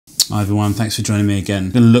Hi everyone, thanks for joining me again.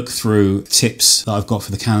 I'm going to look through tips that I've got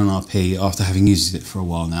for the Canon RP after having used it for a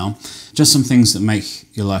while now. Just some things that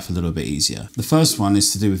make your life a little bit easier. The first one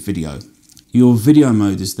is to do with video. Your video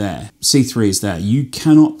mode is there, C3 is there. You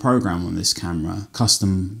cannot program on this camera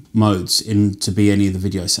custom modes to be any of the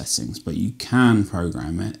video settings, but you can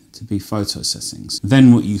program it to be photo settings.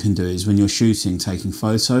 Then what you can do is when you're shooting, taking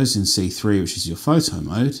photos in C3, which is your photo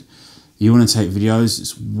mode, you want to take videos,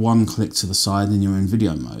 it's one click to the side and you're in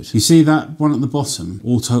video mode. You see that one at the bottom,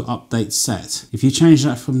 auto update set. If you change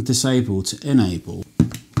that from disable to enable,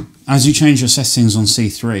 as you change your settings on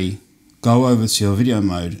C3, go over to your video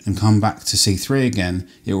mode and come back to C3 again,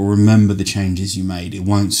 it will remember the changes you made. It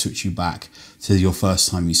won't switch you back to your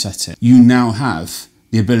first time you set it. You now have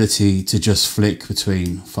the ability to just flick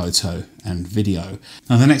between photo and video.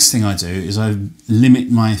 Now the next thing I do is I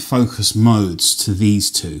limit my focus modes to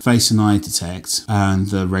these two, face and eye detect and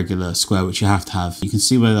the regular square, which you have to have. You can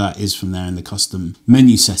see where that is from there in the custom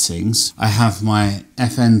menu settings. I have my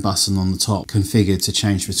FN button on the top configured to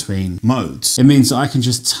change between modes. It means that I can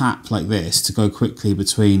just tap like this to go quickly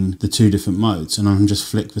between the two different modes and I can just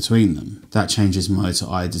flick between them. That changes mode to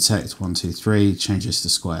eye detect, 1, 2, 3, changes to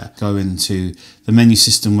square. Go into the menu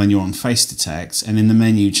system when you're on face detect and in the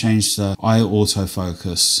menu change the eye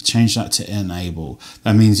autofocus, change that to enable.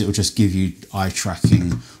 That means it will just give you eye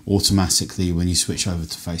tracking automatically when you switch over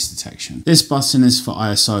to face detection. This button is for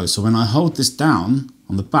ISO, so when I hold this down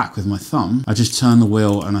on the back with my thumb, I just turn the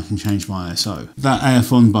wheel and I can change my ISO. That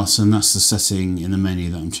AF on button, that's the setting in the menu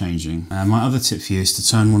that I'm changing. My other tip for you is to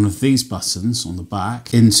turn one of these buttons on the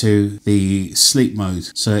back into the sleep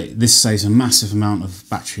mode. So this saves a massive amount of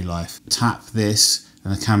battery life. Tap this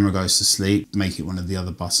and the camera goes to sleep, make it one of the other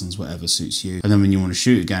buttons, whatever suits you. And then when you want to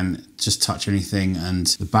shoot again, just touch anything and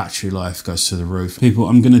the battery life goes to the roof. People,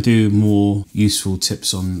 I'm going to do more useful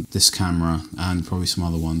tips on this camera and probably some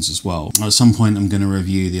other ones as well. At some point I'm going to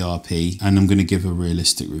review the RP and I'm going to give a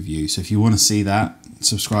realistic review. So if you want to see that,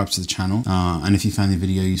 subscribe to the channel. And if you found the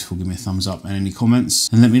video useful, give me a thumbs up and any comments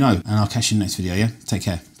and let me know. And I'll catch you in the next video, yeah? Take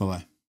care, bye bye.